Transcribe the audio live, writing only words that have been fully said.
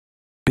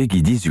Peggy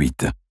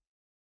 18.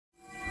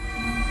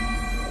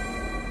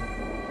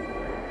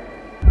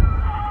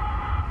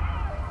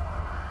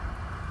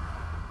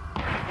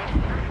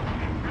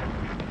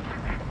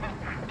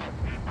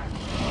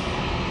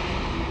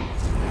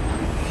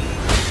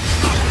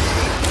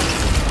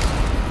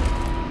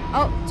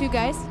 Oh, two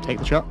guys. Take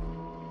the shot.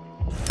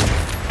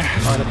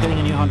 Alright, I'm getting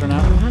a new hunter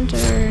now. New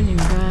hunter, new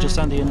guy. Just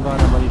on the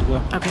invite, I'm ready to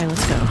go. Okay,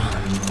 let's go.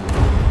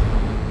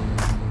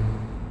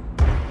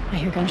 I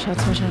hear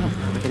gunshots, watch out.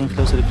 We're getting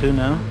close to the clue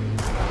now.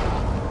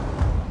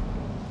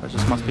 I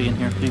just must be in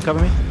here. Can you cover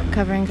me?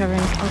 Covering. All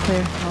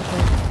clear, all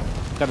clear.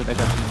 Got it, I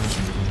got it.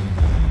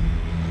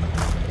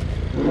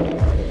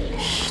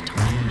 Shh, don't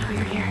let him know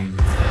you're here.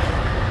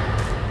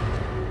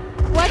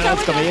 Watch out,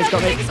 It's got me, it's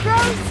got me. Big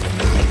scrolls.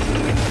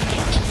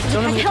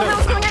 Don't let me Hell,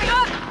 hell's going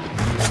on?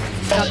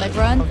 Got like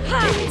run.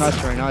 Nice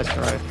try, nice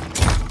try.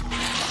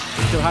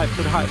 Too high,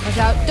 too high. Watch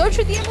out. Don't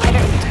shoot the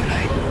inflator.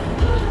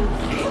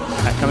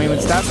 Come in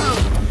with stab.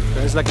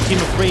 There's like a team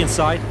of 3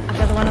 inside. I've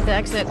got the one at the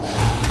exit.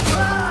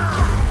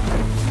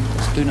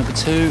 Clue number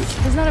 2.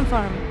 He's not in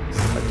farm.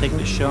 I take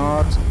the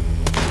shot.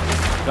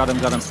 Got him.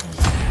 Yeah,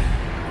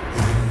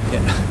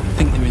 I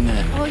think they're in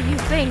there. Oh, you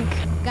think?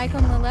 Guy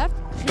coming on the left.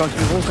 Gone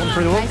through the wall, gone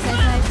through the wall.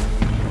 Nice.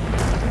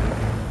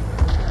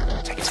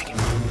 Take it.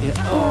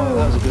 Yeah. Oh,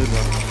 that was a good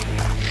one.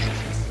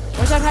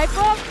 Watch out,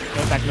 hypo.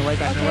 Back and away.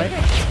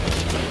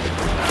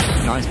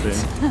 Nice boom.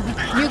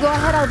 You go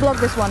ahead, I'll block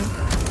this one.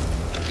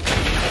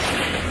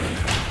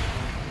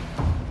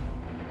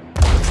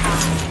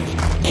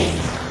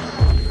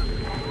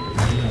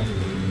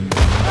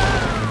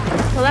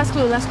 Well,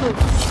 last clue.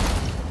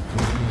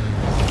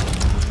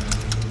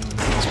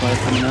 Spider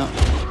coming out.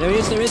 There he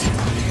is. Did you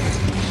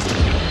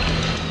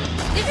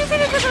say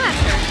this was the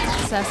last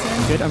one?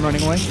 Assassin. Good, I'm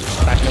running away.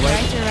 Backing away.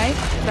 Right, you're right.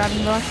 Grabbing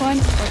the last one.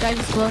 Our guy is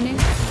cloning.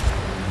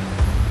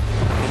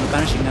 We're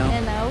vanishing now.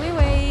 And now we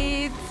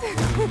wait.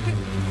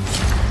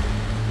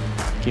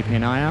 Keeping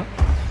an eye out.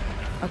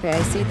 Okay,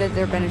 I see that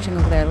they're banishing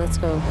over there. Let's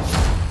go.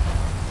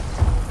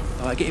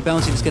 Alright, get your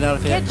bounty, let's get out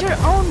of here. Get your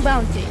own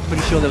bounty.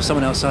 Pretty sure there was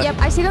someone outside. Yep,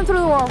 I see them through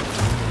the wall.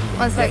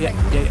 One second.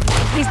 Yeah.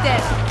 He's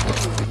dead.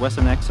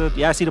 Western exit.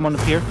 Yeah, I see them on the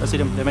pier. I see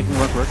them. They're making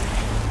work.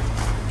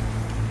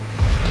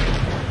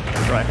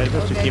 Right, head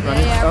just Okay, keep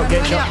running. yeah, Oh, run,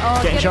 getting run, shot. yeah.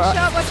 Oh, Getting shot.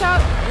 Watch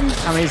out.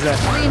 How many's there?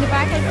 3 in the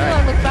back, I feel. Alright.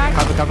 I'll look back.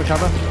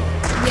 Cover.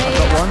 Yeah.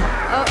 Got one.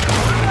 Oh,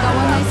 got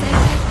one nice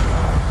exit.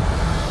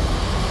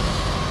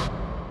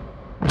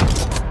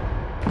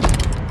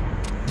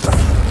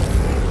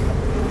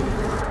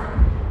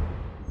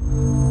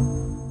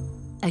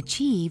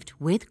 Achieved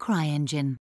with CryEngine.